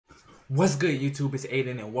What's good, YouTube? It's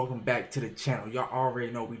Aiden and welcome back to the channel. Y'all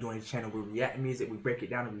already know we doing this channel. We react music, we break it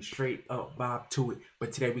down, and we straight up vibe to it.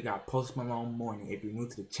 But today we got Post Malone Mourning. If you're new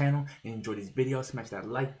to the channel and enjoy this video, smash that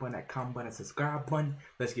like button, that comment button, subscribe button.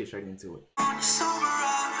 Let's get straight into it. The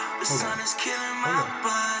sun is killing my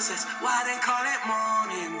buzz. That's why they call it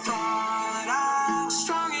morning. Thought I was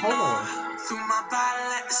strong enough. Through my body,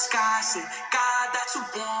 let the sky say, God, that's a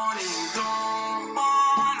warning. Don't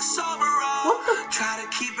wanna sober up. Try to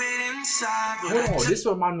keep it inside. But hold on, this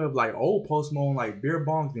reminds me of like old Post Malone, like beer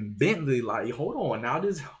bongs and Bentley. Like, hold on, now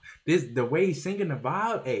this the way he's singing the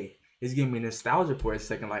vibe, hey, it's giving me nostalgia for a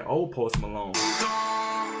second, like old Post Malone.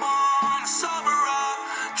 Don't wanna sober up.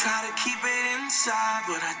 Try to keep it inside,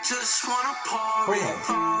 but I just wanna pour it.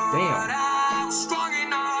 Damn. I was strong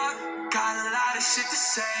enough. Got a lot of shit to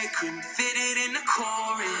say, couldn't fit it in the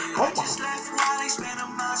chorus. I just left while they spent a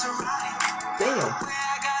Maserati. Damn. The way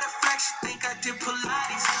I got a flex, you think I did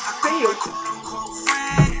Pilates. I call my quote-unquote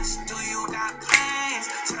friends. Do you got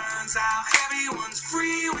plans? Turns out everyone's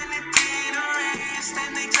free when they pay the rent.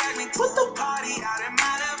 Then they drag me to a party out in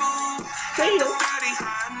Malibu. After 30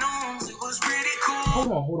 high noons, it was pretty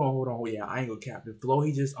cool. Hold on. Yeah, I ain't gonna cap. The flow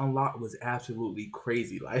he just unlocked was absolutely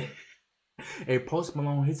crazy. Like, hey, Post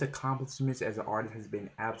Malone, his accomplishments as an artist has been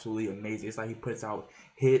absolutely amazing. It's like he puts out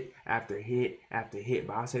hit after hit after hit.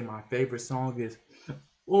 But I say my favorite song is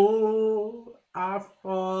 "Oh, I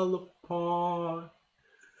Fall Apart."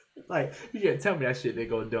 Like, you can't tell me that shit, they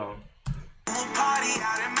go dumb. Party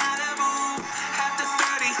out in Malibu. After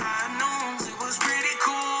 30 high noons, it was pretty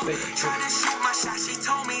cool. Trying to shoot my shot, she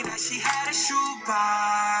told me that she had a shoot.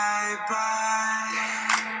 Bye.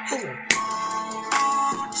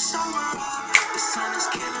 Sober up. The sun is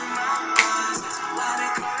killing my buzz. That's why they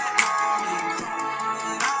call it morning.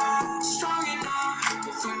 I'm strong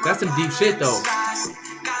enough. That's some deep shit though.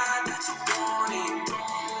 God, that's a warning.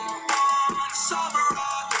 Don't sober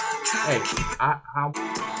up. Hey, I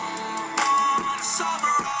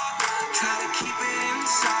Sober up. Try to keep it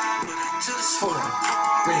inside, but I just wanna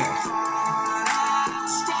pour it.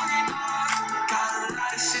 Strong enough. Got a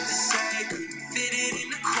lot of shit to say, couldn't fit it in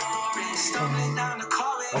the chorus. Stumbling down the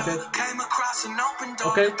corridor, came across an open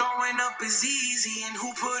door. Throwing up is easy, and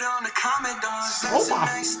who put on the Commodores? That's a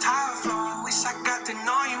nice tire floor. Wish I got to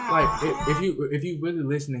know you more. Like, if you really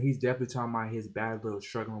listen, he's definitely talking about his bad little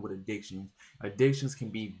struggling with addictions. Addictions can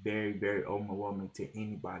be very, very overwhelming to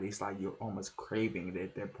anybody. It's like you're almost craving it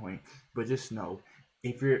at that point. But just know,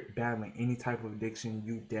 if you're battling any type of addiction,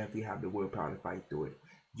 you definitely have the willpower to fight through it.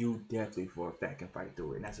 You definitely, for a fact, can fight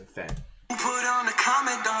through it, and that's a fact. Put on the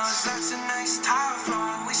Commodores, that's a nice tire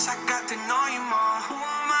floor. Wish I got to know you more. Who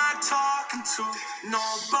am I talking to?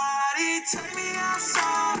 Nobody. Take me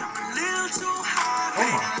outside. I'm a little too hot, a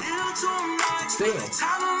little too much. For the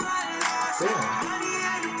time of my life. Money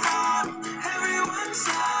ain't a problem. Everyone's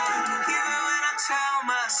silent. Even when I tell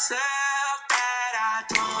myself that I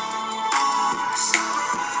don't.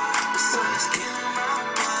 Sober up. The sun is killing my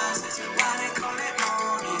buzz. That's why they call it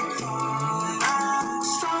morning. I'm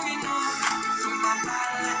strong enough. Through my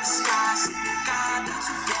body, let the sky see. God, that's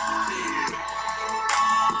a warning.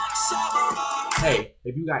 Sober up. Hey,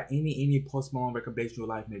 if you got any Post Malone recommendations you would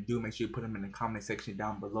like me to do, make sure you put them in the comment section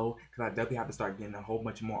down below, because I definitely have to start getting a whole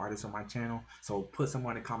bunch more artists on my channel. So put some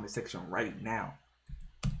in the comment section right now.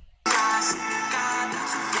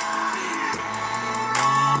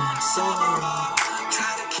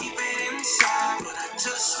 Try to keep it inside, but I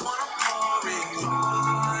just wanna pour it.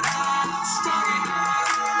 I'm strong enough.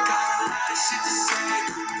 Got a lot of shit to say,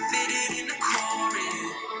 couldn't fit it in the chorus.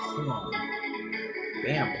 Come on.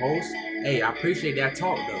 Damn, Post. Hey, I appreciate that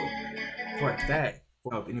talk though. For a fact.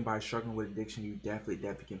 If anybody's struggling with addiction, you definitely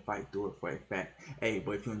can fight through it for a fact. Hey,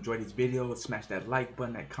 but if you enjoyed this video, smash that like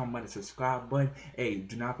button, that comment button, subscribe button. Hey,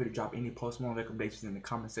 do not forget to drop any Post Malone recommendations in the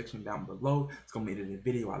comment section down below. It's gonna be the end of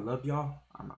the video. I love y'all. I'm out.